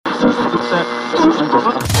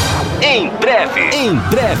Em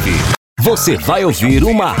breve, você vai ouvir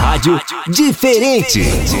uma rádio diferente.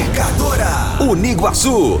 Educadora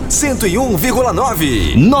Uniguaçu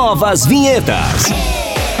 101.9. Novas vinhetas.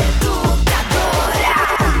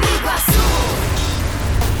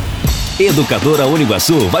 Educadora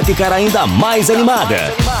Uniguaçu vai ficar ainda mais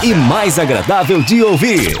animada e mais agradável de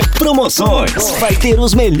ouvir. Promoções, vai ter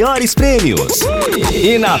os melhores prêmios.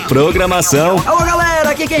 E na programação... Alô,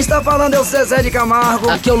 galera, aqui quem está falando é o Zezé de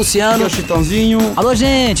Camargo. Aqui é o Luciano. Aqui é o Chitãozinho. Alô,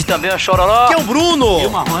 gente, também é o Chororó. Aqui é o Bruno. E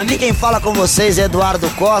o Marrone. Aqui quem fala com vocês é Eduardo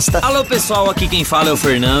Costa. Alô, pessoal, aqui quem fala é o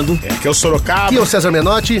Fernando. Aqui é o Sorocaba. Aqui é o César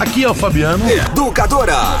Menotti. Aqui é o Fabiano.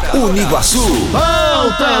 Educadora Uniguaçu.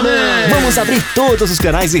 Vamos abrir todos os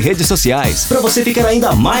canais e redes sociais para você ficar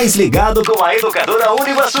ainda mais ligado com a Educadora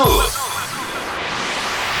Uniguaçu.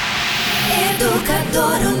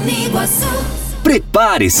 Educadora Uniguaçu.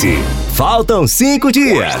 Prepare-se, faltam 5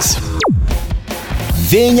 dias.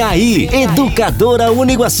 Vem aí, Educadora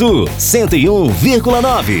Uniguaçu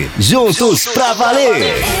 101.9. Juntos pra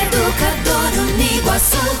valer. Educadora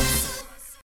Uniguaçu.